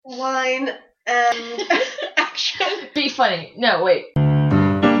wine, and action. Be funny. No, wait.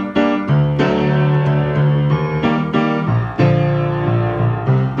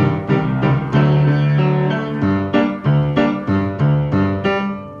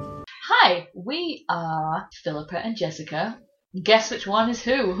 Hi, we are Philippa and Jessica. Guess which one is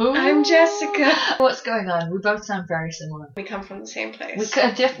who? I'm Jessica. What's going on? We both sound very similar. We come from the same place. We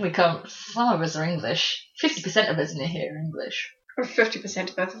could definitely come. Some of us are English. 50% of us in here are English. Or 50%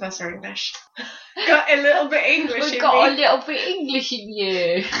 of both of us are English. Got a little bit English in We've got me. a little bit English in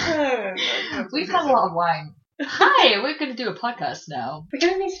you. Oh, We've had a lot of wine. Hi, we're going to do a podcast now. We're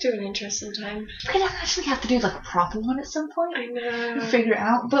going to need to do an intro sometime. We're going to actually have to do like a proper one at some point. I know. Figure it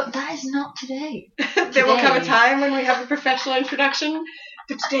out, but that is not today. There will come a time when we have a professional introduction,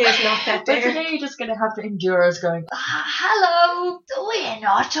 but today is not that But day. today you're just going to have to endure us going, hello, we're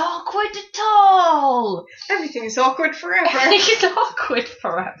not awkward at all. Everything is awkward forever. It's awkward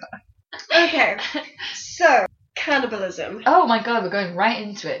forever. Okay, so cannibalism. Oh my god, we're going right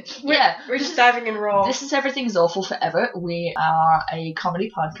into it. We're just diving in raw. This is Everything is Awful Forever. We are a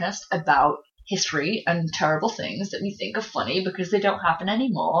comedy podcast about history and terrible things that we think are funny because they don't happen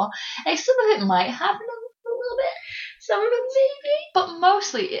anymore. And some of it might happen a little bit, some of it maybe. But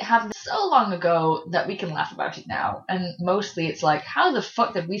mostly it happened so long ago that we can laugh about it now. And mostly it's like, how the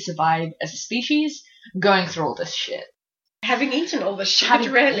fuck did we survive as a species going through all this shit? Having eaten all this shit,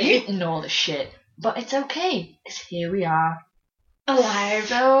 Having really. eaten all this shit. But it's okay, because here we are. Alive.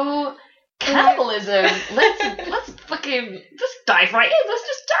 So, cannibalism. let's fucking just dive right in. Let's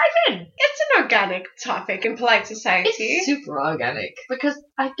just dive in. It's an organic topic in polite society. It's super organic because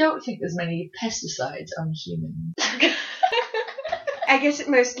I don't think there's many pesticides on humans. I guess it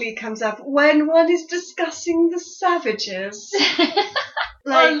mostly comes up when one is discussing the savages.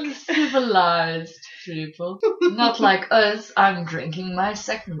 Like, Uncivilized people. Not like us. I'm drinking my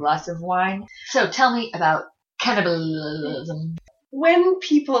second glass of wine. So tell me about cannibalism. when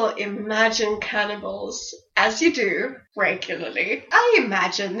people imagine cannibals, as you do regularly, I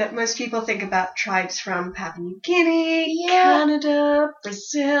imagine that most people think about tribes from Papua New Guinea, Canada,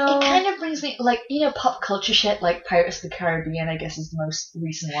 Brazil. It kind of brings me, like, you know, pop culture shit, like Pirates of the Caribbean, I guess, is the most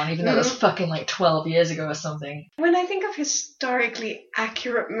recent one, even though it was fucking, like, 12 years ago or something. When I think of historically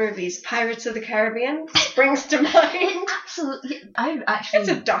accurate movies, Pirates of the Caribbean springs to mind. Absolutely. I've actually... It's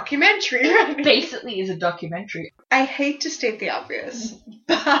a documentary, right? Basically is a documentary. I hate to state the obvious,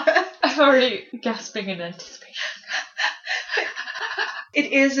 but... I'm already gasping in anticipation.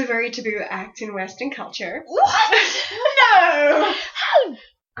 It is a very taboo act in Western culture. What? No! How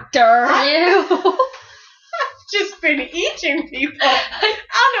dare you? Just been eating people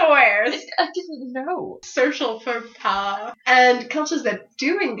unawares. I didn't know. Social faux pas. And cultures that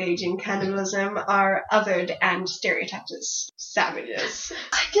do engage in cannibalism are othered and stereotyped as savages.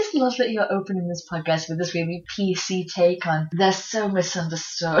 I just love that you're opening this podcast with this really PC take on they're so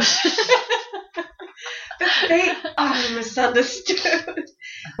misunderstood. But they are misunderstood.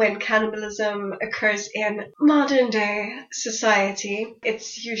 When cannibalism occurs in modern day society,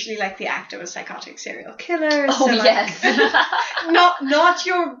 it's usually like the act of a psychotic serial killer. Oh, so like, yes. not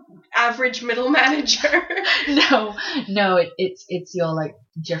your average middle manager. No, it's your, like,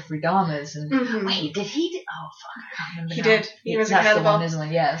 Jeffrey Dahmers and wait, did he? Oh fuck, I can't remember. He now. did. He was a that's cannibal. the one, isn't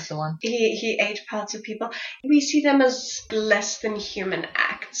it? Yeah, that's the one. He ate parts of people. We see them as less than human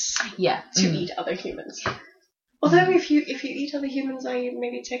acts Yeah. to eat other humans. Although if you eat other humans, are you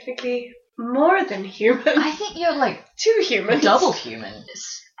maybe technically more than human? I think you're like Two humans. double human.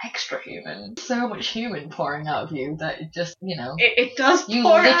 It's extra human. So much human pouring out of you that it just, you know, It does you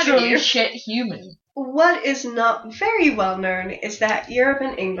pour out of literally you. shit human. What is not very well known is that Europe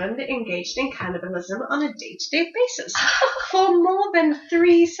and England engaged in cannibalism on a day-to-day basis for more than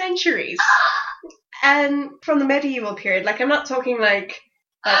 3 centuries. And from the medieval period, like I'm not talking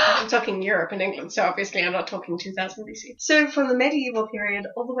I'm talking Europe and England, so obviously I'm not talking 2000 BC. So from the medieval period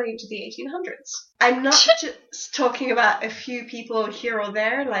all the way into the 1800s. I'm not just talking about a few people here or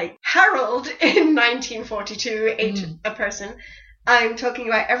there, like Harold in 1942 ate a person. I'm talking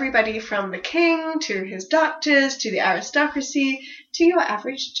about everybody from the king to his doctors to the aristocracy to your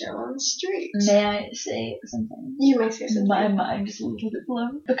average Joe on the street. May I say something? You may say something. My mind is a little bit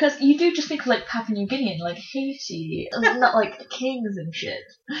blown. Because you do just think of, like, Papua New Guinea and, like, Haiti, and not, like, kings and shit.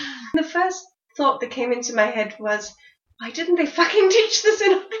 The first thought that came into my head was, why didn't they fucking teach this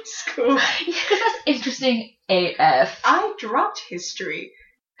in high school? Yeah, because that's interesting AF. I dropped history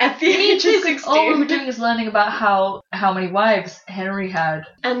at the age of 16. All we were doing is learning about how many wives Henry had.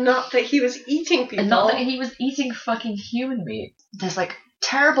 And not that he was eating people. And not that he was eating fucking human meat. There's, like,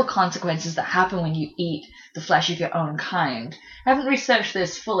 terrible consequences that happen when you eat the flesh of your own kind. I haven't researched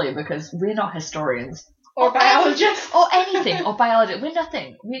this fully because we're not historians. Or biologists. Or anything. Or biologists. We're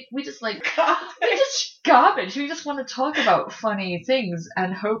nothing. We just like... We're just garbage. We just want to talk about funny things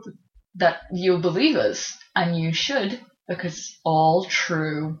and hope that you'll believe us. And you should, because it's all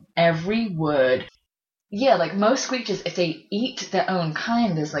true. Every word. Yeah, like most creatures, if they eat their own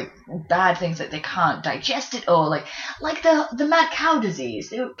kind, there's like bad things that they can't digest it, or like the mad cow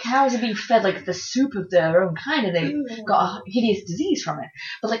disease. Cows are being fed like the soup of their own kind, and they got a hideous disease from it.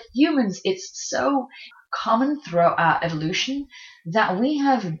 But like humans, it's so common throughout our evolution that we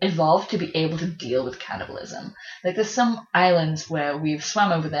have evolved to be able to deal with cannibalism. Like there's some islands where we've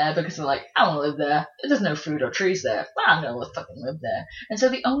swam over there because we're like, I want to live there. There's no food or trees there, but I'm going to fucking live there. And so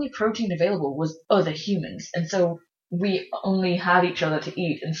the only protein available was other humans. And so we only had each other to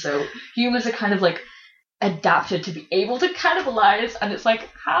eat. And so humans are kind of like adapted to be able to cannibalize. And it's like,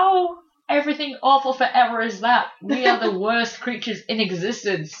 how everything awful forever is that? We are the worst creatures in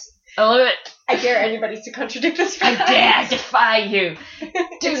existence. I love it. I dare anybody to contradict us. I defy you.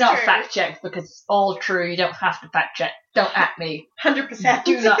 Do not true. fact check because it's all true. You don't have to fact check. Don't at me. 100%.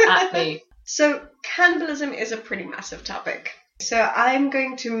 Do not at me. So cannibalism is a pretty massive topic. So I'm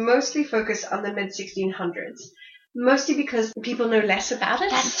going to mostly focus on the mid-1600s. Mostly because people know less about it.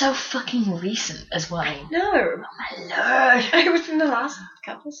 That's so fucking recent as well. No. Oh my lord. It was in the last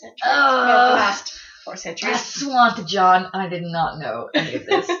couple of centuries. Oh. Well, the last 4 I centuries. swan to John, I did not know any of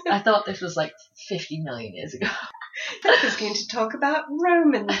this. I thought this was like 50 million years ago. I was going to talk about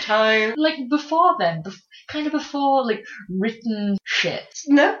Roman time. Like before then, kind of before like written shit.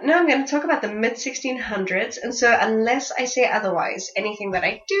 No, I'm going to talk about the mid-1600s, and so unless I say otherwise, anything that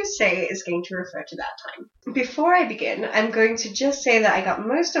I do say is going to refer to that time. Before I begin, I'm going to just say that I got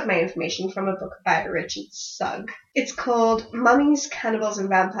most of my information from a book by Richard Sugg. It's called Mummies, Cannibals and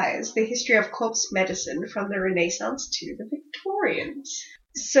Vampires, The History of Corpse Medicine from the Renaissance to the Victorians.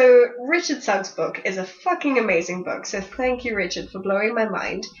 So Richard Sugg's book is a fucking amazing book, so thank you, Richard, for blowing my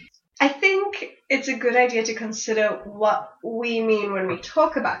mind. I think it's a good idea to consider what we mean when we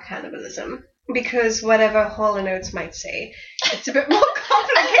talk about cannibalism, because whatever Hall & Oates might say, it's a bit more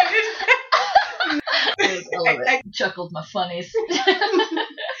complicated. I love it. I chuckled my funnies.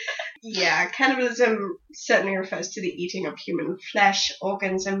 Yeah, cannibalism certainly refers to the eating of human flesh,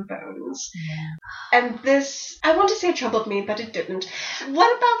 organs, and bones. Yeah. And this, I want to say troubled me, but it didn't.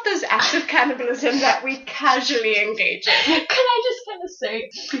 What about those acts of cannibalism that we casually engage in? Can I just kind of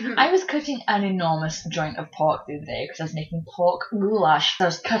say, I was cutting an enormous joint of pork the other day because I was making pork goulash. I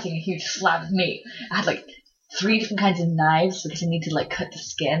was cutting a huge slab of meat. I had like 3 different kinds of knives because I need to like cut the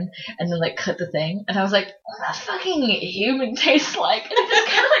skin and then like cut the thing. And I was like, what does fucking human taste like? And it just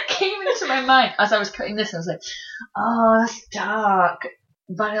kind of like came into my mind as I was cutting this. And I was like, oh, that's dark.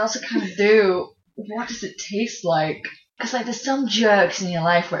 But I also kind of do. What does it taste like? Because like there's some jerks in your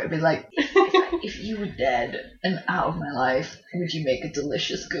life where it'd be like, if you were dead and out of my life, would you make a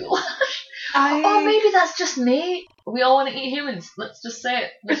delicious goulash? Or maybe that's just me. We all want to eat humans. Let's just say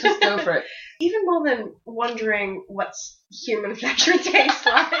it. Let's just go for it. Even more than wondering what's human flesh would taste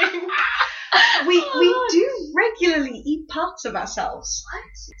like, we do regularly eat parts of ourselves.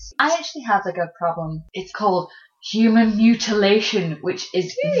 I actually have like a problem. It's called human mutilation, which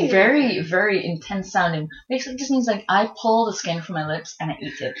is very, very intense sounding. Basically, it just means like I pull the skin from my lips and I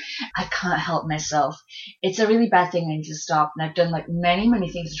eat it. I can't help myself. It's a really bad thing. I need to stop. And I've done like many, many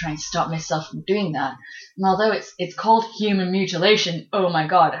things to try and stop myself from doing that. And although it's called human mutilation, oh my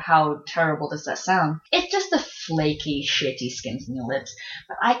god, how terrible does that sound? It's just the flaky, shitty skin from your lips.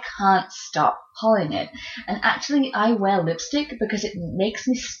 But I can't stop pulling it. And actually, I wear lipstick because it makes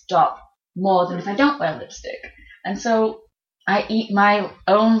me stop more than if I don't wear lipstick. And so I eat my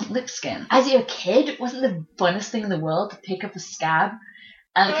own lip skin. As a kid, wasn't the funnest thing in the world to pick up a scab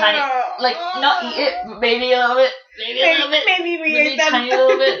and kind of, like, not eat it, but maybe a little bit, maybe a little bit, maybe a tiny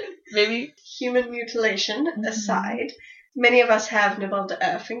little bit, maybe. Human mutilation aside, many of us have nibbled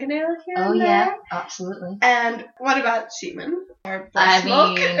a fingernail here and there. Yeah, absolutely. And what about semen? Or I breast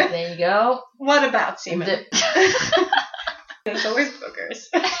milk? mean, there you go. What about semen? There's always boogers.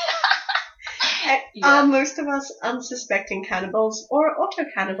 Are most of us unsuspecting cannibals or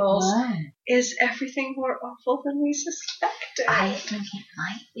auto-cannibals? Wow. Is everything more awful than we suspected? I think it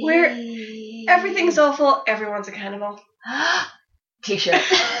might be. Everything's awful, everyone's a cannibal. T-shirt.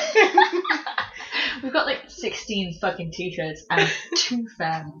 We've got like 16 fucking t-shirts and 2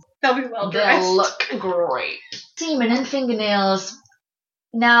 fans. They'll be well dressed. They'll look great. Semen and fingernails.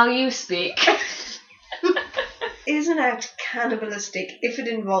 Now you speak. is an act cannibalistic if it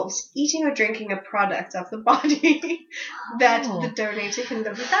involves eating or drinking a product of the body that the donator can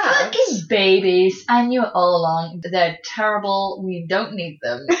live without. Fucking babies. I knew it all along. They're terrible. We don't need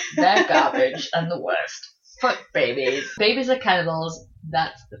them. They're garbage and the worst. Fuck babies. Babies are cannibals.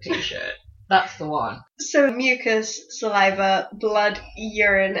 That's the t-shirt. That's the one. So mucus, saliva, blood,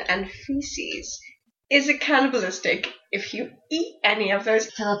 urine, and feces. Is it cannibalistic if you eat any of those?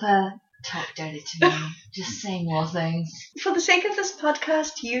 Philippa, talk dirty to me. Just say more things. For the sake of this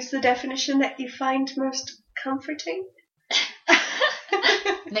podcast, use the definition that you find most comforting.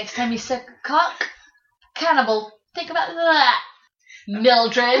 Next time you suck cock, cannibal. Think about that.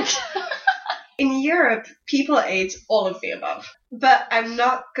 Mildred. In Europe, people ate all of the above. But I'm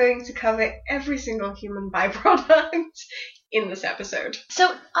not going to cover every single human byproduct in this episode.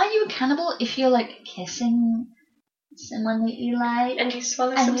 So, are you a cannibal if you're like kissing someone that you like? And you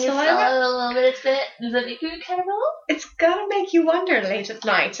swallow and some you saliva? swallow a little bit of spit? Does that make you a cannibal? It's gotta make you wonder late at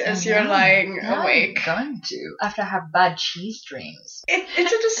night as you're lying awake. I'm going to, after I have bad cheese dreams.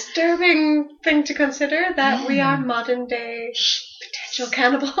 It's a disturbing thing to consider that we are modern day potential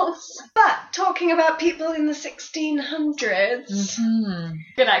cannibals. But talking about people in the 1600s. Mm-hmm.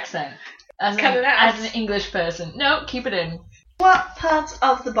 Good accent. As an English person. No, keep it in. What parts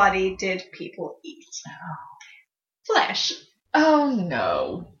of the body did people eat? Flesh. Oh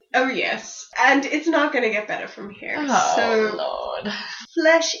no. Oh yes. And it's not going to get better from here. Oh so, Lord.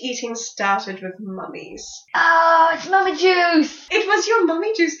 Flesh eating started with mummies. Oh, it's mummy juice! It was your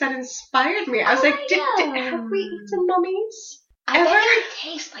mummy juice that inspired me. I was like, have we eaten mummies? I bet it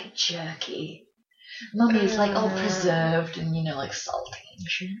tastes like jerky. Mummy's like all preserved and, you know, like salty and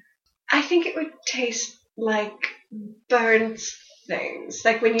shit. I think it would taste like burnt things.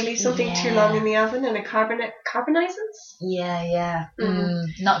 Like when you leave something too long in the oven and it carbonizes? Yeah.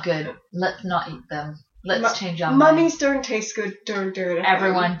 Not good. Let's not eat them. Let's change our mummies don't taste good. Don't do it.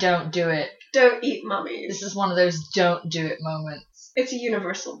 Everyone, don't do it. Don't eat mummies. This is one of those don't do it moments. It's a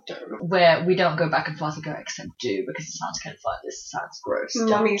universal term. Where we don't go back and forth and go, except do, because it sounds kind of fun. This sounds gross.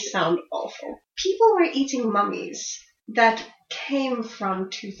 Mummies sound awful. People were eating mummies that came from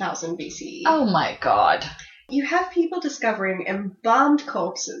 2000 BCE. Oh my god. You have people discovering embalmed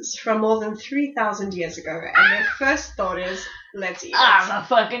corpses from more than 3,000 years ago, and their first thought is, let's eat it. I'm gonna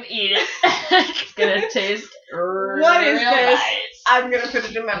fucking eat it. It's gonna taste what is this? Nice. I'm gonna put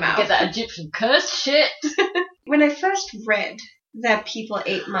it in my mouth. Get that Egyptian cursed shit. When I first read that people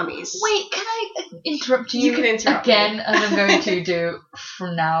ate mummies... Wait, can I interrupt you? You can interrupt again, me. as I'm going to do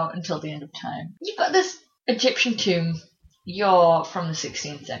from now until the end of time. You've got this Egyptian tomb. You're from the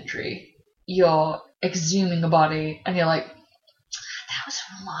 16th century. You're exhuming a body, and you're like, that was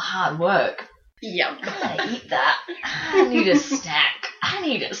a lot of hard work. Yum. I'm gonna eat that. I need a snack. I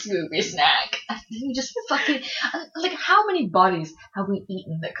need a Scooby snack. And then you just fucking... Like, how many bodies have we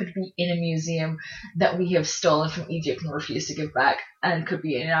eaten that could be in a museum that we have stolen from Egypt and refused to give back, and could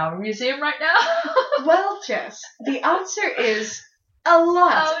be in our museum right now? Well, Jess, the answer is a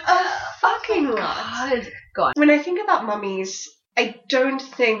lot. A fucking lot. God. When I think about mummies, I don't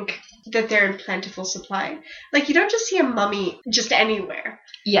think that they're in plentiful supply. Like, you don't just see a mummy just anywhere.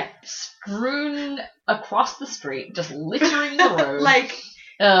 Yeah, strewn across the street, just littering the road. Like,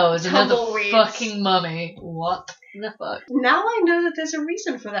 oh, it's another tumbleweeds. fucking mummy. What the fuck? Now I know that there's a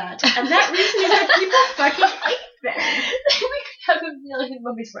reason for that. And that reason is that people fucking ate them. We could have a million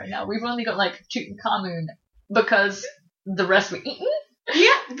mummies right now. We've only got, like, Tutankhamun because the rest were eaten.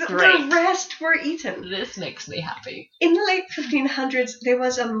 Yeah, the rest were eaten. This makes me happy. In the late 1500s, there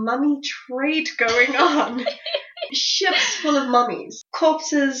was a mummy trade going on. Ships full of mummies.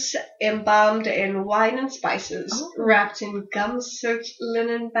 Corpses embalmed in wine and spices, wrapped in gum-soaked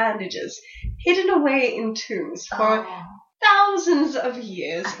linen bandages, hidden away in tombs for thousands of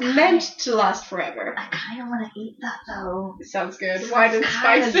years, meant to last forever. I kind of want to eat that, though. It sounds good. Wine and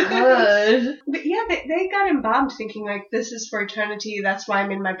spices. Good. But yeah, they got embalmed thinking, like, this is for eternity, that's why I'm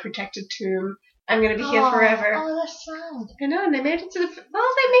in my protected tomb. I'm going to be here forever. Oh, that's sad. I know, and they made it to the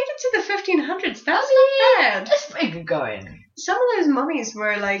 1500s. That's not bad. That's pretty good going. Some of those mummies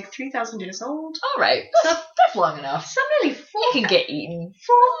were like 3,000 years old. Alright, that's long enough. Some nearly You can get eaten.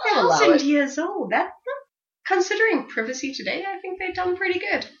 4,000 years old. That, considering privacy today, I think they've done pretty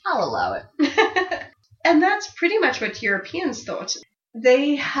good. I'll allow it. And that's pretty much what Europeans thought.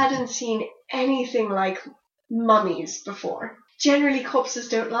 They hadn't seen anything like mummies before. Generally, corpses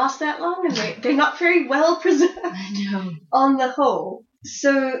don't last that long, and they're not very well preserved on the whole.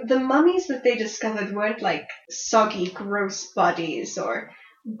 So the mummies that they discovered weren't like soggy, gross bodies or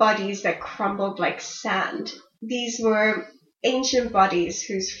bodies that crumbled like sand. These were ancient bodies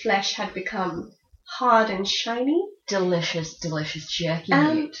whose flesh had become hard and shiny. Delicious jerky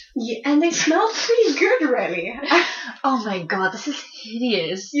Um, meat. Yeah, and they smell pretty good, really. Oh my god, this is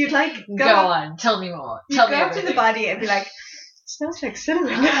hideous. You'd like Go on, tell me more. You Tell go me up to everything. the body and be like, smells like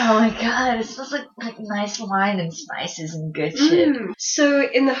cinnamon. Oh my god, it smells like nice wine and spices and good shit. So,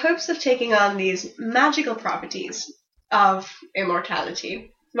 in the hopes of taking on these magical properties of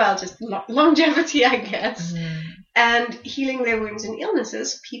immortality, well, just longevity, I guess, and healing their wounds and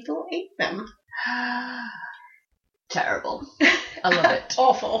illnesses, people ate them. Terrible. I love it.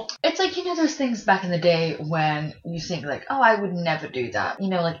 Awful. It's like, you know those things back in the day when you think like, oh, I would never do that. You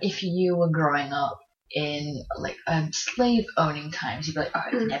know, like if you were growing up in like slave owning times, you'd be like, oh,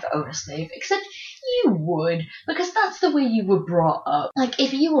 I'd never own a slave. Except you would, because that's the way you were brought up. Like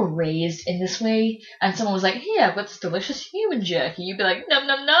if you were raised in this way and someone was like, here, I've got this delicious human jerky, you'd be like, num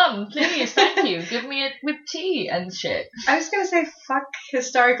num num, please, thank you, give me it with tea and shit. I was going to say, fuck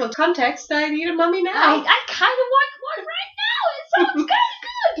historical context, I need a mummy now. I kind of want one right now, it sounds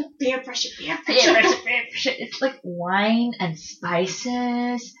good. Peer pressure. It's like wine and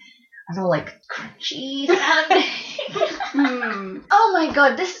spices. I don't know, like crunchy sounding. Oh my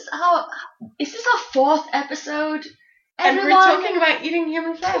god, is this our 4th episode? And Everyone, we're talking about eating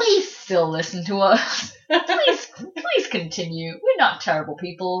human flesh. please still listen to us. please continue. We're not terrible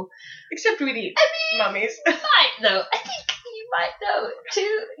people. Except we'd eat mummies. Might though. I think you might though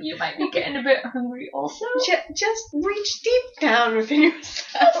too. You might be getting a bit hungry also. Just reach deep down within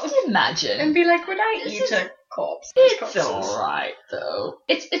yourself. Just imagine. And be like, would I This eat is- a corpse? It's alright though.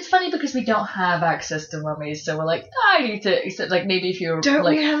 It's funny because we don't have access to mummies, so we're like, I need to. Except like maybe if you're Don't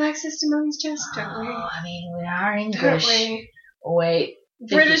like, we have access to mummies, Jess? Don't we? oh, I mean, we are Don't English. we? Wait,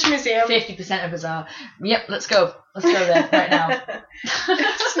 British Museum. 50% of us are. Yep, let's go. Let's go there right now.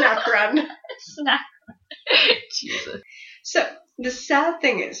 Snap run. Snap. Jesus. So, the sad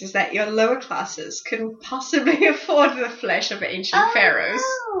thing is that your lower classes couldn't possibly afford the flesh of ancient pharaohs.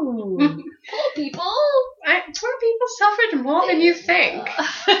 Oh, poor people. Poor people suffered more than you think.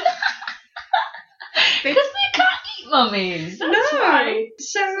 Because they can't eat mummies. That's why.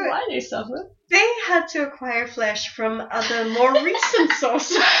 So, That's why they suffer. they had to acquire flesh from other, more recent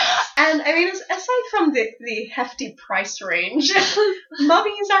sources. And, I mean, aside from the hefty price range,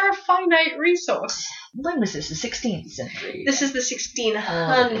 mummies are a finite resource. When was this? The 16th century? This is the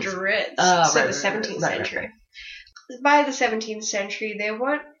 1600s, so right, the 17th right. century. By the 17th century, there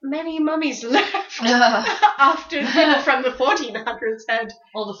weren't many mummies left after people from the 1400s had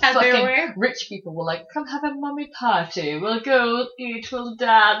All the had their fucking way. rich people were like, come have a mummy party. We'll go, we'll eat, we'll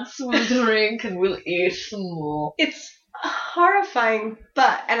dance, we'll drink, and we'll eat some more. It's horrifying,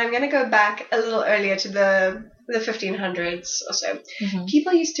 and I'm going to go back a little earlier to the 1500s or so. Mm-hmm.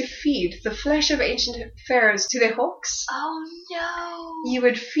 People used to feed the flesh of ancient pharaohs to their hawks. Oh no! You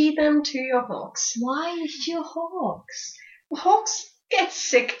would feed them to your hawks. Why is your hawks? Hawks get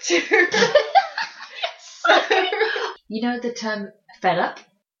sick too. You know the term fed up?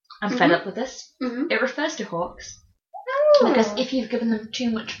 I'm fed up with this. Mhm. It refers to hawks. Oh. Because if you've given them too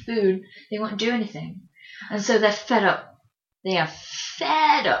much food, they won't do anything. And so they're fed up. They are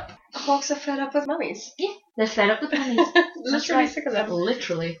fed up. Hawks are fed up with mummies. Yeah, they're fed up with mummies. Literally sick of them.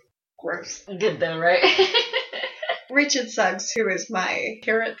 Literally. Gross. Good though, right? Richard Suggs, who is my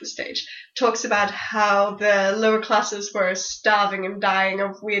hero at this stage, talks about how the lower classes were starving and dying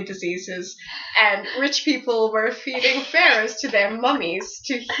of weird diseases, and rich people were feeding pharaohs to their mummies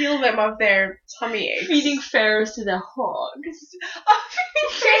to heal them of their tummy aches. Feeding pharaohs to their hogs. Oh, feeding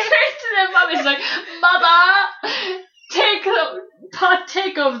Pharaohs to their mummies like, Mother,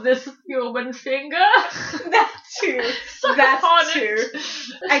 partake of this human finger. that too. Suck That upon too. it.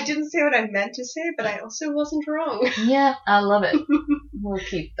 I didn't say what I meant to say, but I also wasn't wrong. Yeah, I love it. We'll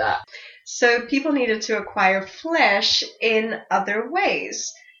keep that. So people needed to acquire flesh in other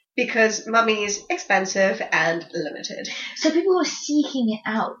ways because mummy is expensive and limited. So people were seeking it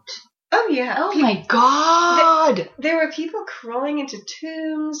out. Oh yeah. Oh my god! There were people crawling into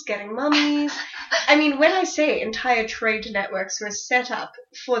tombs, getting mummies. I mean, when I say entire trade networks were set up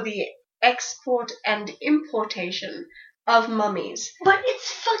for the export and importation of mummies. But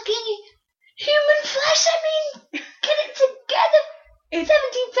it's fucking human flesh, I mean! Get it together!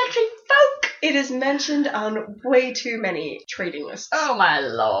 17th century folk! It is mentioned on way too many trading lists. Oh my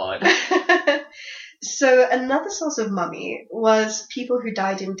lord. So another source of mummy was people who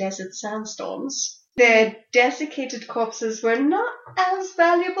died in desert sandstorms. Their desiccated corpses were not as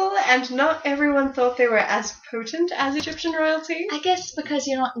valuable, and not everyone thought they were as potent as Egyptian royalty. I guess because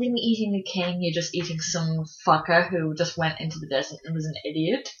you're not really eating the king, you're just eating some fucker who just went into the desert and was an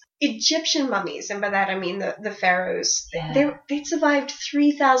idiot. Egyptian mummies, and by that I mean the pharaohs, Yeah. they'd survived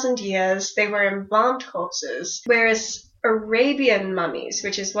 3,000 years. They were embalmed corpses, whereas Arabian mummies,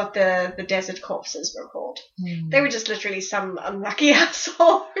 which is what the desert corpses were called, they were just literally some unlucky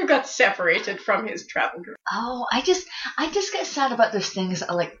asshole who got separated from his travel group. Oh, I just get sad about those things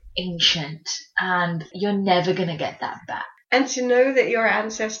that are like ancient, and you're never gonna get that back. And to know that your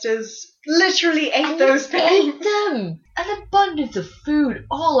ancestors literally ate And those they things. ate them. An abundance of food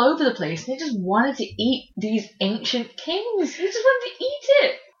all over the place. They just wanted to eat these ancient kings. They just wanted to eat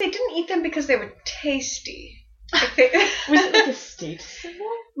it. They didn't eat them because they were tasty. Like they... Was it like a status symbol?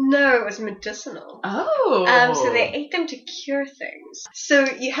 No, it was medicinal. Oh. So they ate them to cure things. So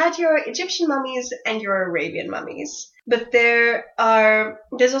you had your Egyptian mummies and your Arabian mummies. But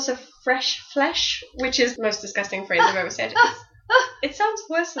there's also fresh flesh, which is the most disgusting phrase I've ever said. It sounds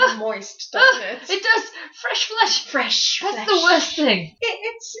worse than moist, doesn't it? It does. Fresh flesh. Fresh That's flesh. the worst thing.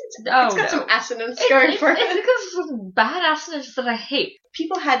 It's got some assonance going for it. It's because of some bad assonance that I hate.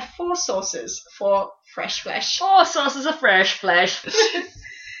 People had 4 sources for fresh flesh. 4 sources of fresh flesh.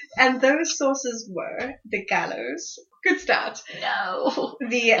 And those sources were the gallows. Good start. No.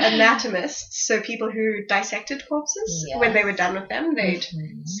 The anatomists, so people who dissected corpses. Yes. When they were done with them, they'd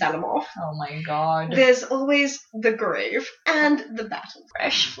Mhm. sell them off. Oh my god. There's always the grave and the battle.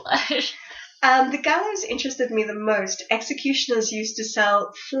 Fresh flesh. The gallows interested me the most. Executioners used to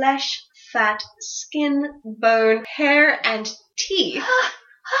sell flesh, fat, skin, bone, hair, and teeth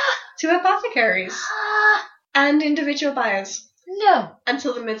to apothecaries and individual buyers No.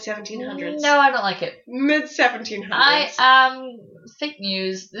 until the mid-1700s. No, I don't like it. Mid-1700s. I am fake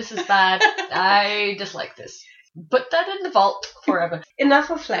news. This is bad. I dislike this. Put that in the vault forever. Enough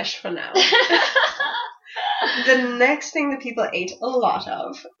of flesh for now. The next thing that people ate a lot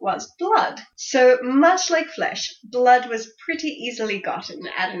of was blood. So much like flesh, blood was pretty easily gotten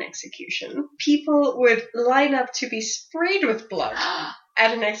at an execution. People would line up to be sprayed with blood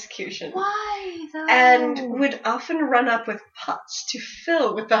at an execution. Why though? And would often run up with pots to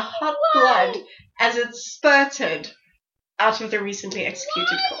fill with the hot Why? blood as it spurted out of the recently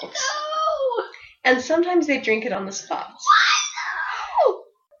executed corpse. No. And sometimes they drink it on the spot. Why though?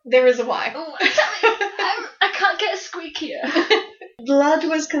 There is a why. Oh, I can't get a squeak here. Blood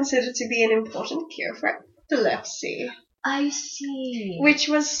was considered to be an important cure for epilepsy, I see. which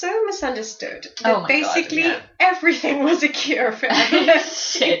was so misunderstood that Oh my God, basically yeah. everything was a cure for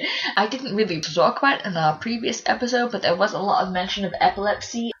epilepsy. Shit. I didn't really talk about it in our previous episode, but there was a lot of mention of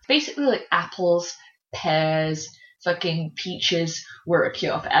epilepsy. Basically, like apples, pears, fucking peaches were a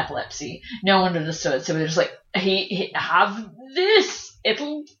cure for epilepsy. No one understood, so they're just like, hey, have this.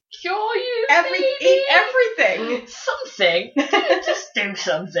 It'll cure you. Eat baby." everything. Something. Just do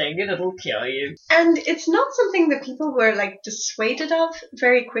something and it'll cure you. And it's not something that people were like dissuaded of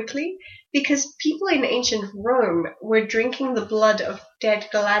very quickly, because people in ancient Rome were drinking the blood of dead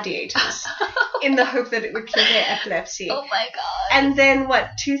gladiators in the hope that it would cure their epilepsy. Oh my god. And then,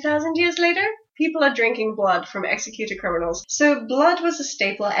 2,000 years later, people are drinking blood from executed criminals. So blood was a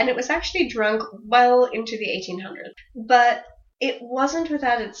staple, and it was actually drunk well into the 1800s. But it wasn't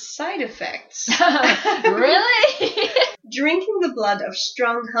without its side effects. Really? Drinking the blood of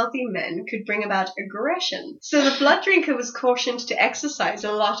strong, healthy men could bring about aggression. So the blood drinker was cautioned to exercise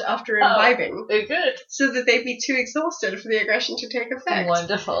a lot after imbibing, Good. so that they'd be too exhausted for the aggression to take effect.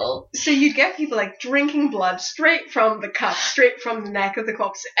 Wonderful. So you'd get people like drinking blood straight from the cup, straight from the neck of the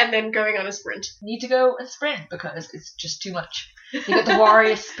corpse, and then going on a sprint. You need to go and sprint because it's just too much. You got the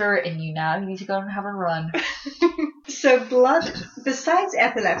warrior spirit in you now. You need to go and have a run. So blood, besides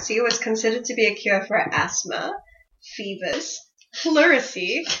epilepsy, was considered to be a cure for asthma, fevers,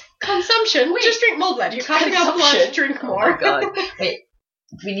 pleurisy, consumption. Wait, Just drink more blood. You're coughing up blood, consumption? drink Oh more. my god. Wait,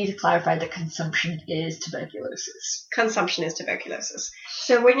 we need to clarify that consumption is tuberculosis. Consumption is tuberculosis.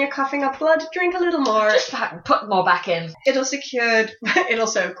 So when you're coughing up blood, drink a little more. Just put more back in. It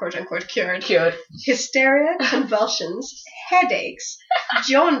also quote unquote cured Cured. hysteria, convulsions, headaches,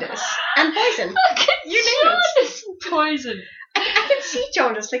 jaundice, and poison. You name it. Jaundice and poison. I can see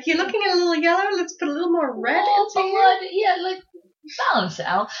jaundice. Like, you're looking at a little yellow, let's put a little more red into you. blood. Yeah, like balance it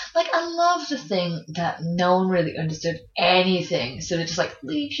out. Like, I love the thing that no one really understood anything. So they're just like,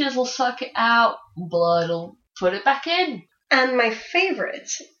 leeches will suck it out, blood will put it back in. And my favourite,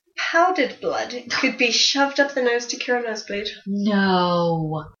 powdered blood could be shoved up the nose to cure a nosebleed.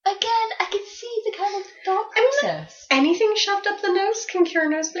 No. Again, I can see the kind of thought process. Anything shoved up the nose can cure a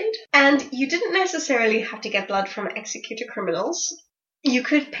nosebleed. And you didn't necessarily have to get blood from executed criminals. You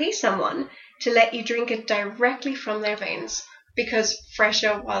could pay someone to let you drink it directly from their veins, because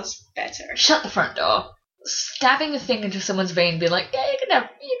fresher was better. Shut the front door. stabbing a thing into someone's vein, being like, yeah,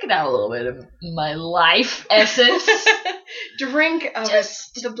 you can have a little bit of my life essence. Drink of it.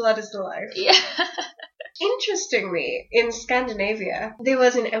 The blood is the life. Yeah. Interestingly, in Scandinavia, there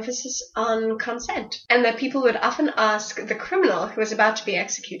was an emphasis on consent, and that people would often ask the criminal who was about to be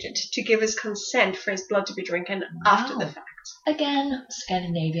executed to give his consent for his blood to be drinking after the fact. Again,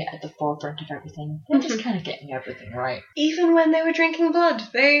 Scandinavia at the forefront of everything. They're just kind of getting everything right. Even when they were drinking blood,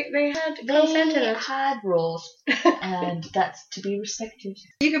 they had consent in it. They had rules, and that's to be respected.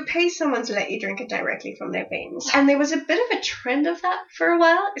 You could pay someone to let you drink it directly from their veins. And there was a bit of a trend of that for a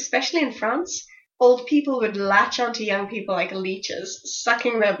while, especially in France. Old people would latch onto young people like leeches,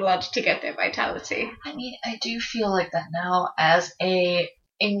 sucking their blood to get their vitality. I mean, I do feel like that now as a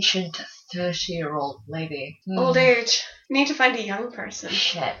ancient 30-year-old lady. Old age. Need to find a young person.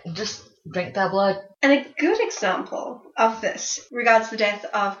 Shit, just drink that blood. And a good example of this regards the death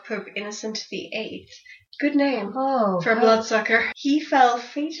of Pope Innocent VIII. Good name for a bloodsucker. He fell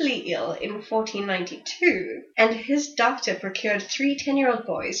fatally ill in 1492, and his doctor procured 3 10-year-old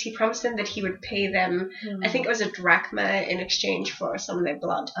boys. He promised them that he would pay them, I think it was a drachma, in exchange for some of their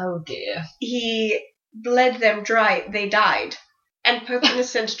blood. Oh dear. He bled them dry. They died. And Pope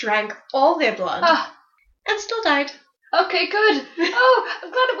Innocent drank all their blood and still died. Okay, good. Oh,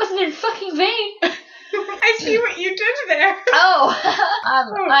 I'm glad it wasn't in fucking vain. I see what you did there.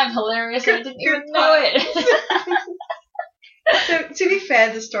 I'm hilarious. I didn't even know it. So, to be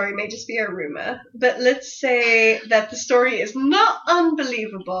fair, the story may just be a rumor, but let's say that the story is not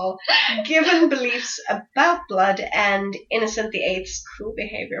unbelievable, given beliefs about blood and Innocent VIII's cruel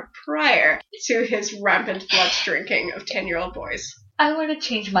behavior prior to his rampant blood drinking of 10-year-old boys. I want to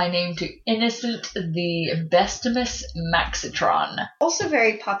change my name to Innocent the Bestimus Maxitron. Also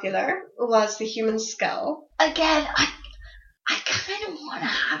very popular was the human skull. Again, I kind of want to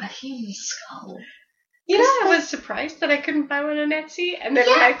have a human skull. You know, I was surprised that I couldn't buy one on Etsy, and then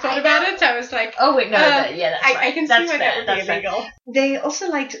when I thought about it, I was like, oh wait, no, that's right. I can see why that would be illegal. They also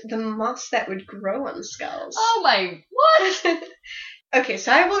liked the moss that would grow on skulls. Oh my, what? Okay,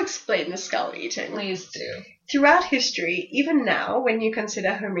 so I will explain the skull eating. Please do. Throughout history, even now, when you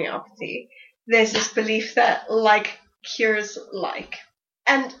consider homeopathy, there's this belief that like cures like.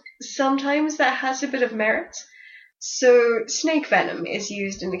 And sometimes that has a bit of merit. So snake venom is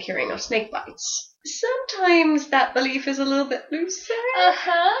used in the curing of snake bites. Sometimes that belief is a little bit looser.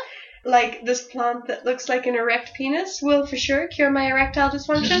 Like this plant that looks like an erect penis will for sure cure my erectile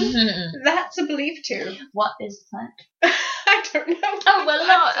dysfunction. That's a belief too. What is plant? I don't know. Oh, well,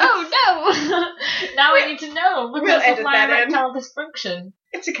 no. Oh, no. Now I need to know because of my erectile dysfunction.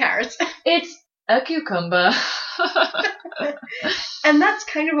 It's a carrot. It's a cucumber. And that's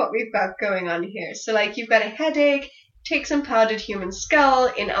kind of what we've got going on here. So, like, you've got a headache, take some powdered human skull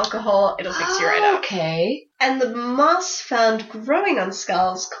in alcohol, it'll fix you right up. Okay. And the moss found growing on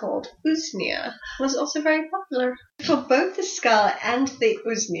skulls called usnea was also very popular. For both the skull and the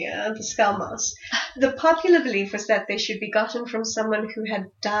usnea, the skull moss, the popular belief was that they should be gotten from someone who had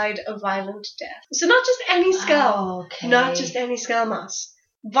died a violent death. So not just any skull, not just any skull moss.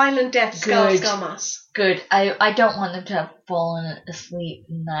 Violent death, skull moss. Good. I don't want them to have fallen asleep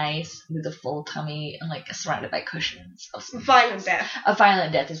nice with a full tummy and like surrounded by cushions. Violent death. A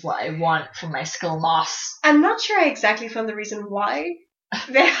violent death is what I want from my skull moss. I'm not sure I exactly found the reason why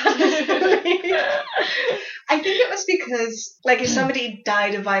they had this belief. I think it was because, like, if somebody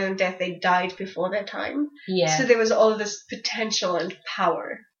died a violent death, they died before their time. Yeah. So there was all of this potential and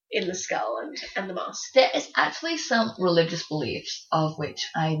power in the skull and the moss. There is actually some religious beliefs, of which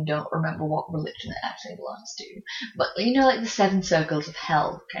I don't remember what religion it actually belongs to. But, you know, like the 7 circles of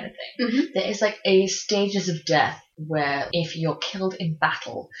hell kind of thing. Mm-hmm. There is like a stages of death where if you're killed in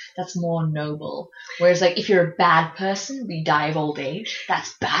battle, that's more noble. Whereas, like, if you're a bad person, but you die of old age,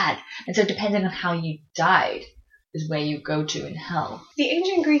 that's bad. And so depending on how you died is where you go to in hell. The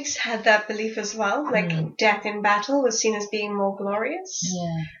ancient Greeks had that belief as well. Like, death in battle was seen as being more glorious.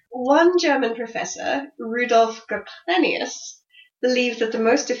 Yeah. One German professor, Rudolf Gopenius, believed that the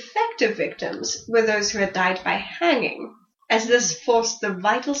most effective victims were those who had died by hanging, as this forced the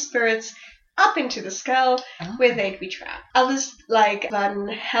vital spirits up into the skull where they'd be trapped. Others, like Van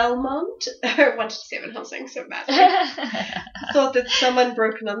Helmont, I wanted to say Van Helsing so badly, thought that someone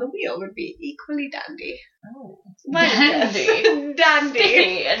broken on the wheel would be equally dandy. Oh. Dandy.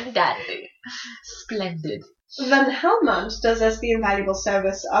 Dandy and dandy. Splendid. Van Helmont does us the invaluable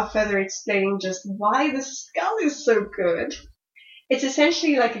service of further explaining just why the skull is so good. It's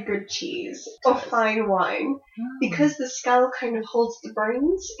essentially like a good cheese or fine wine. Because the skull kind of holds the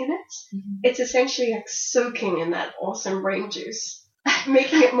brains in it, it's essentially like soaking in that awesome brain juice.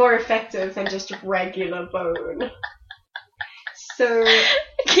 making it more effective than just regular bone. So,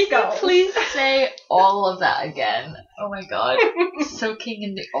 Can Skulls. you please say all of that again? Oh my god. Soaking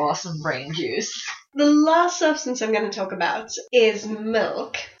in the awesome brain juice. The last substance I'm going to talk about is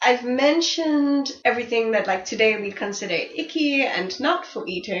milk. I've mentioned everything that, like, today we consider icky and not for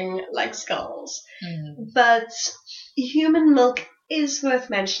eating, like skulls. But human milk is worth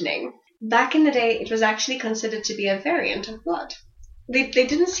mentioning. Back in the day, it was actually considered to be a variant of blood. They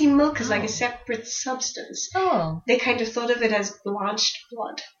didn't see milk as like a separate substance. Oh. They kind of thought of it as blanched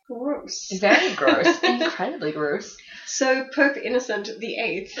blood. Gross. Very gross. Incredibly gross. So Pope Innocent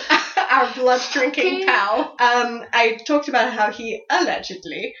VIII, our blood-drinking pal, I talked about how he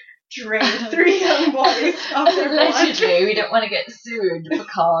allegedly drained 3 young boys of their blood. Allegedly, we don't want to get sued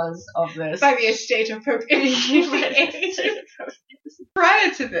because of this. By the estate of Pope Innocent VIII.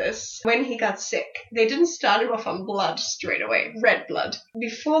 Prior to this, when he got sick, they didn't start him off on blood straight away, red blood.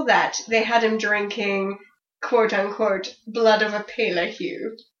 Before that, they had him drinking, quote-unquote, blood of a paler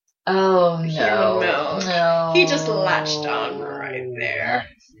hue. Oh, no. Human milk. No. He just latched on right there.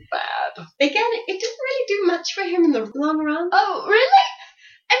 Bad. Again, it didn't really do much for him in the long run. Oh, really?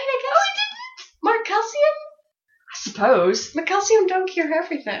 I mean, I guess more calcium? I suppose. But calcium don't cure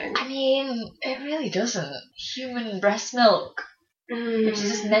everything. I mean, it really doesn't. Human breast milk, which is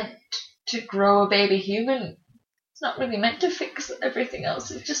just meant to grow a baby human, it's not really meant to fix everything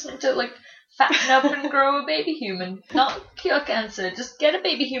else. It's just meant to, like, fatten up and grow a baby human. Not cure cancer, just get a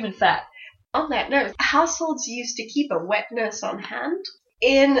baby human fat. On that note, households used to keep a wet nurse on hand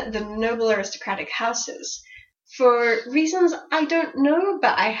in the noble aristocratic houses. For reasons I don't know,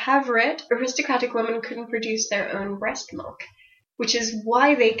 but I have read, aristocratic women couldn't produce their own breast milk, which is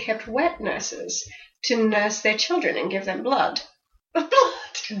why they kept wet nurses to nurse their children and give them blood.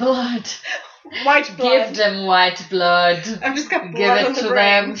 Blood. White blood. Give them white blood. I've just got blood Give it on the to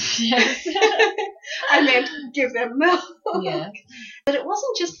brain. them. Yes. I meant give them milk. Yeah. But it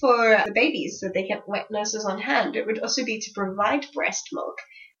wasn't just for the babies that they kept wet nurses on hand. It would also be to provide breast milk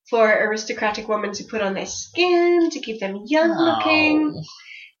for aristocratic women to put on their skin, to keep them young looking.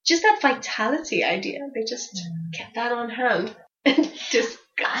 Just that vitality idea. They just kept that on hand. Disgusting.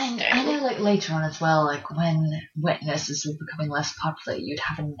 I know, like, later on as well, like, when wet nurses were becoming less popular, you'd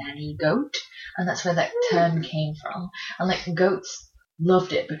have a nanny goat, and that's where that term came from. And, like, goats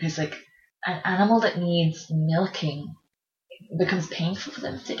loved it because, like, an animal that needs milking becomes painful for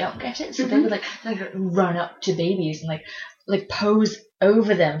them if they don't get it. So they would, like, run up to babies and, like pose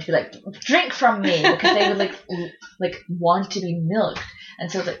over them to be like, drink from me, because they would, like want to be milked.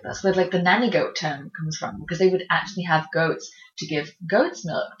 And so, like, that's where, like, the nanny goat term comes from, because they would actually have goats to give goat's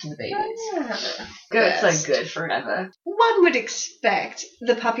milk to the babies. Yeah. Goats Best. are good forever. One would expect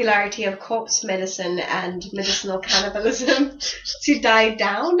the popularity of corpse medicine and medicinal cannibalism to die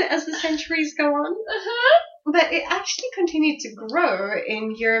down as the centuries go on. But it actually continued to grow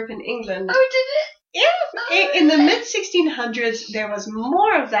in Europe and England. Oh, did it? Yeah, in the mid-1600s, there was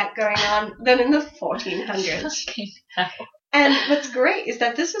more of that going on than in the 1400s. Fucking hell. And what's great is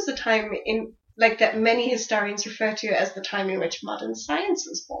that this was a time in, like, that many historians refer to as the time in which modern science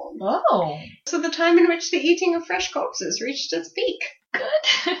was born. Oh, So the time in which the eating of fresh corpses reached its peak.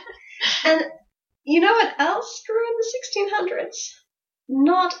 good. And you know what else grew in the 1600s?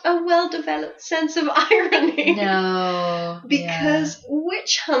 Not a well-developed sense of irony. No. Because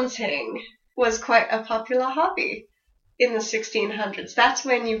witch hunting was quite a popular hobby in the 1600s. That's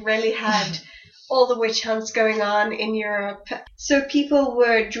when you really had all the witch hunts going on in Europe. So people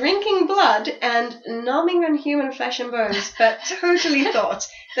were drinking blood and nomming on human flesh and bones, but totally thought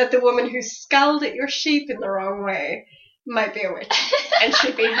that the woman who scowled at your sheep in the wrong way might be a witch and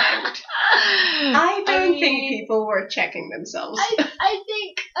should be hanged. I don't think people were checking themselves. I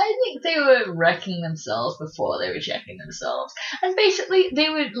think they were wrecking themselves before they were checking themselves. And basically, they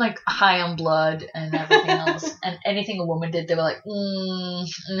were, like, high on blood and everything else. And anything a woman did, they were like,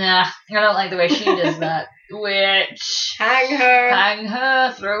 nah, I don't like the way she does that. Witch. Hang her. Hang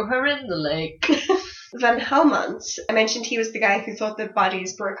her, throw her in the lake. Van Helmont, I mentioned he was the guy who thought that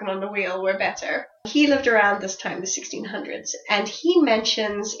bodies broken on the wheel were better. He lived around this time, the 1600s, and he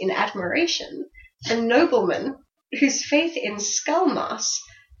mentions in admiration a nobleman whose faith in skull moss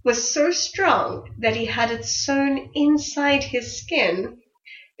was so strong that he had it sewn inside his skin.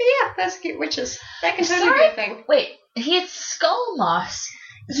 But yeah, persecute witches. That can totally be a thing. Wait, he had skull moss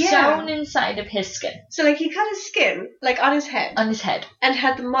sewn inside of his skin. So, like, he cut his skin, like, on his head. On his head. And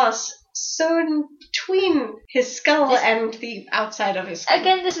had the moss sewn between his skull and the outside of his skin.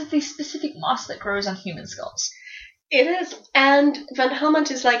 Again, this is the specific moss that grows on human skulls. It is. And Van Helmont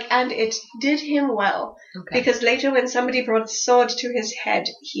is like, and it did him well. Okay. Because later when somebody brought a sword to his head,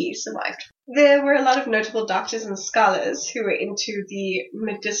 he survived. There were a lot of notable doctors and scholars who were into the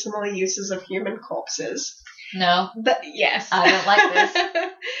medicinal uses of human corpses. No. But yes. I don't like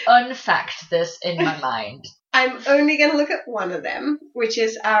this. Unfact this in my mind. I'm only going to look at one of them, which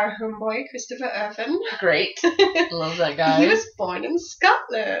is our homeboy, Christopher Irvin. Great. Love that guy. He was born in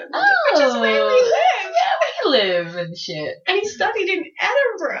Scotland, Oh, which is where we live. Yeah, we live and shit. And he studied in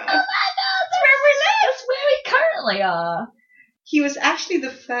Edinburgh. Oh my god, that's where we live. That's where we currently are. He was actually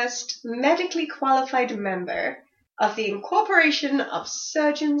the first medically qualified member of the Incorporation of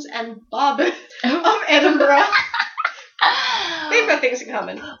Surgeons and Barbers of Edinburgh. They've got things in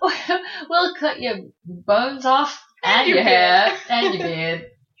common. We'll cut your bones off and your hair and your beard.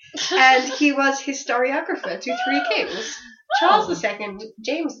 And he was historiographer to three kings. Charles II,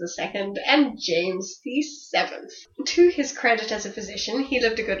 James II, and James VII. To his credit as a physician, he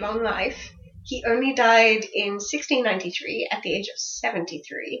lived a good long life. He only died in 1693 at the age of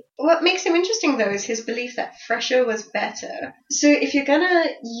 73. What makes him interesting, though, is his belief that fresher was better. So if you're gonna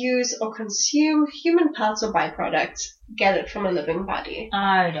use or consume human parts or byproducts, get it from a living body.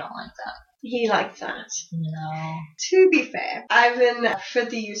 I don't like that. He liked that. No. To be fair, Ivan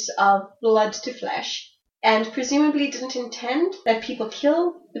preferred the use of blood to flesh, and presumably didn't intend that people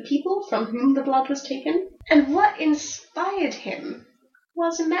kill the people from whom the blood was taken. And what inspired him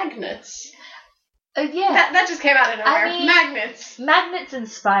was magnets. Yeah. That just came out of nowhere. I mean, magnets. Magnets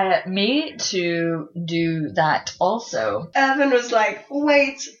inspire me to do that also. Irvin was like,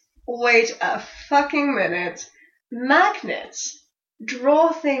 wait a fucking minute. Magnets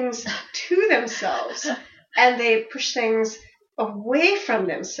draw things to themselves, and they push things away from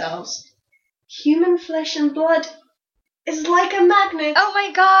themselves. Human flesh and blood is like a magnet. Oh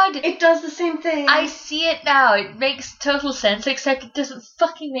my god! It does the same thing. I see it now. It makes total sense, except it doesn't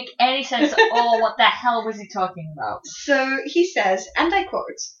fucking make any sense at all. What the hell was he talking about? So he says, and I quote,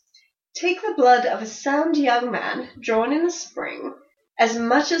 "Take the blood of a sound young man drawn in the spring, as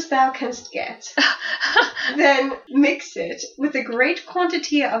much as thou canst get, then mix it with a great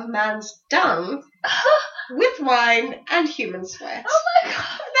quantity of man's dung, with wine and human sweat." Oh my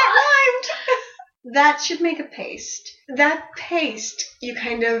god! That rhymed! That should make a paste. That paste you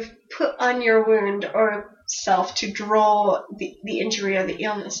kind of put on your wound or self to draw the injury or the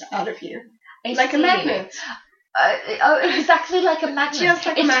illness out of you. Like a magnet. Exactly like a magnet. Just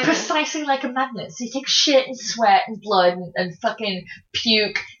like a it's magnet. precisely like a magnet. So you take shit and sweat and blood and fucking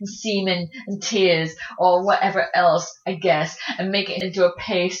puke and semen and tears or whatever else, I guess, and make it into a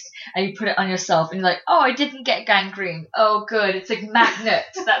paste and you put it on yourself and you're like, oh, I didn't get gangrene. Oh, good. It's like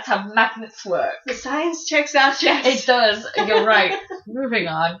magnets. That's how magnets work. The science checks out, Jess. It does. You're right. Moving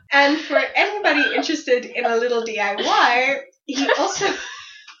on. And for anybody interested in a little DIY, he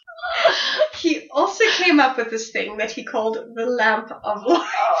also came up with this thing that he called the lamp of life.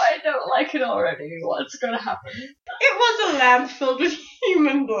 Oh, I don't like it already. What's going to happen? It was a lamp filled with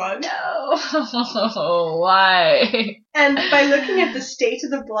human blood. No. Why? And by looking at the state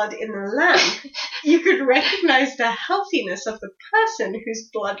of the blood in the lamp, you could recognize the healthiness of the person whose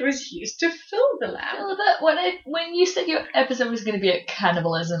blood was used to fill the lamp. Well, when you said your episode was going to be a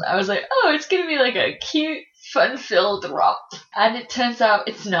cannibalism, I was like, oh, it's going to be like a cute, fun-filled romp. And it turns out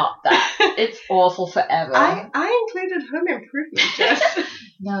it's not that. It's awful forever. I included Home Improvement, Jess.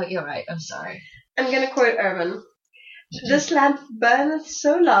 No, you're right. I'm sorry. I'm going to quote Irvin. "This lamp burneth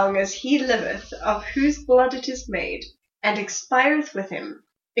so long as he liveth, of whose blood it is made, and expireth with him.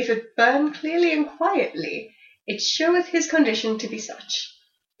 If it burn clearly and quietly, it showeth his condition to be such.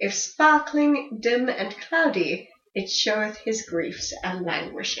 If sparkling, dim, and cloudy, it showeth his griefs and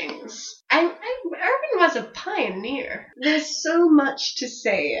languishings." Irvin was a pioneer. There's so much to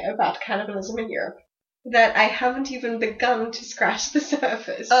say about cannibalism in Europe that I haven't even begun to scratch the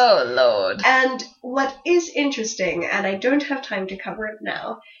surface. Oh, Lord. And what is interesting, and I don't have time to cover it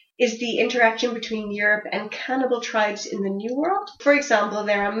now, is the interaction between Europe and cannibal tribes in the New World. For example,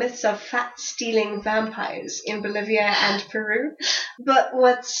 there are myths of fat-stealing vampires in Bolivia and Peru. But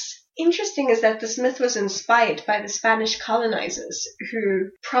what's interesting is that this myth was inspired by the Spanish colonizers who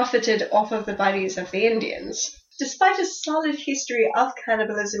profited off of the bodies of the Indians. Despite a solid history of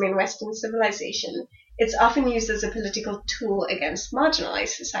cannibalism in Western civilization, it's often used as a political tool against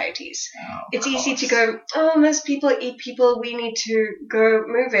marginalized societies. It's easy to go, oh, most people eat people, we need to go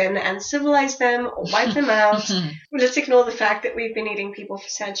move in and civilize them or wipe them out. Let's ignore the fact that we've been eating people for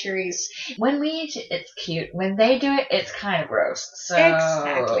centuries. When we eat it, it's cute. When they do it, it's kind of gross. So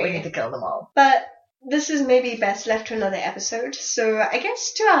Exactly. we need to kill them all. But this is maybe best left to another episode. So I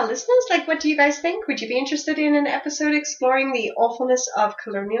guess to our listeners, like, what do you guys think? Would you be interested in an episode exploring the awfulness of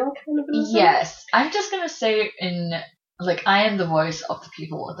colonial cannibalism? Yes. I'm just going to say I am the voice of the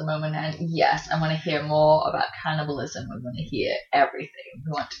people at the moment, and yes, I want to hear more about cannibalism. We want to hear everything.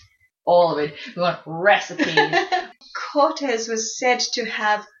 We want all of it. We want recipes. Cortez was said to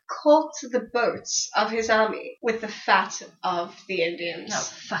have caught the boats of his army with the fat of the Indians. No,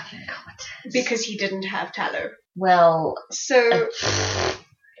 fucking Cortez. Because he didn't have tallow. Well... So...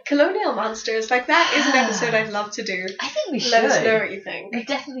 colonial monsters, like, that is an episode I'd love to do. I think we should. Let us know what you think. We're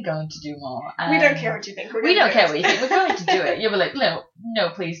definitely going to do more. We don't care what you think. We don't care what you think. We're going to do it. You'll be like, no,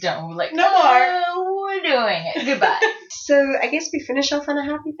 please don't. We're like, no more. We're doing it. Goodbye. So I guess we finish off on a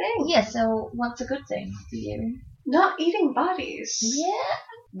happy thing. Yeah, so what's a good thing for you? Not eating bodies. Yeah.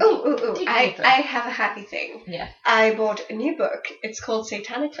 I have a happy thing. Yeah. I bought a new book. It's called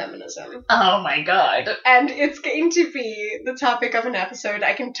Satanic Feminism. Oh my god. And it's going to be the topic of an episode,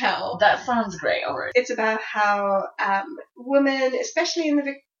 I can tell. That sounds great already. It's about how women, especially in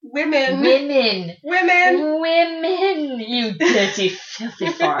the Women, you dirty, filthy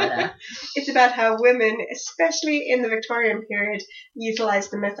foreigner. It's about how women, especially in the Victorian period, utilized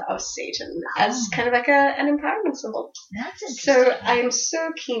the myth of Satan as kind of like an empowerment symbol. That's interesting. So I'm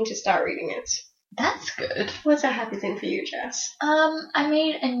so keen to start reading it. That's good. What's a happy thing for you, Jess? I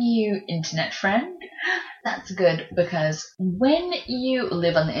made a new internet friend. That's good because when you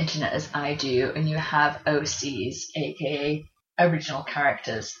live on the internet as I do and you have OCs, aka original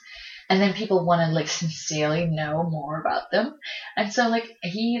characters, and then people want to sincerely know more about them, and so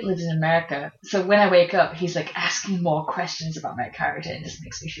he lives in America, so when I wake up he's asking more questions about my character, and it just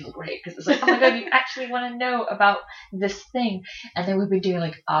makes me feel great because it's oh my god, you actually want to know about this thing. And then we've been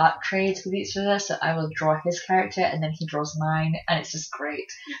doing art trades with each other, so I will draw his character and then he draws mine, and it's just great,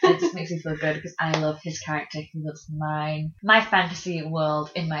 and it just makes me feel good because I love his character, he loves mine. My fantasy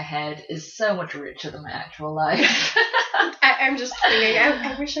world in my head is so much richer than my actual life. I'm just thinking,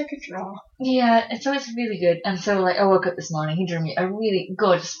 I wish I could draw. Yeah, it's always really good. And so, I woke up this morning, he drew me a really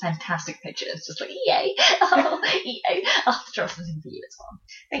gorgeous, fantastic picture. It's just yay! Oh, yay! I'll have to draw something for you as well.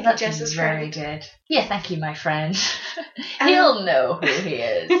 Thank you, Jess. That's very good. Yeah, thank you, my friend. He'll know who he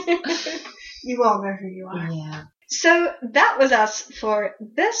is. You all know who you are. Yeah. So that was us for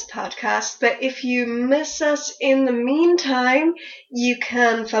this podcast, but if you miss us in the meantime, you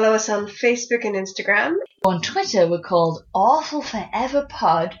can follow us on Facebook and Instagram. On Twitter, we're called Awful Forever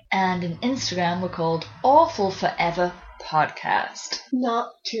Pod, and on Instagram, we're called Awful Forever Podcast.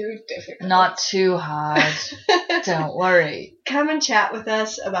 Not too difficult. Not too hard. Don't worry. Come and chat with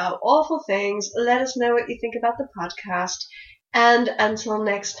us about awful things. Let us know what you think about the podcast. And until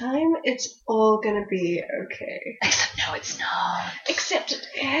next time, it's all gonna be okay. Except no, it's not. Except it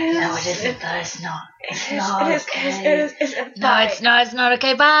is. No, it isn't. No, it's not. It's not. It is. Okay. No, it's not. It's not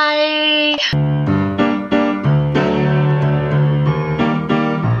okay. Bye.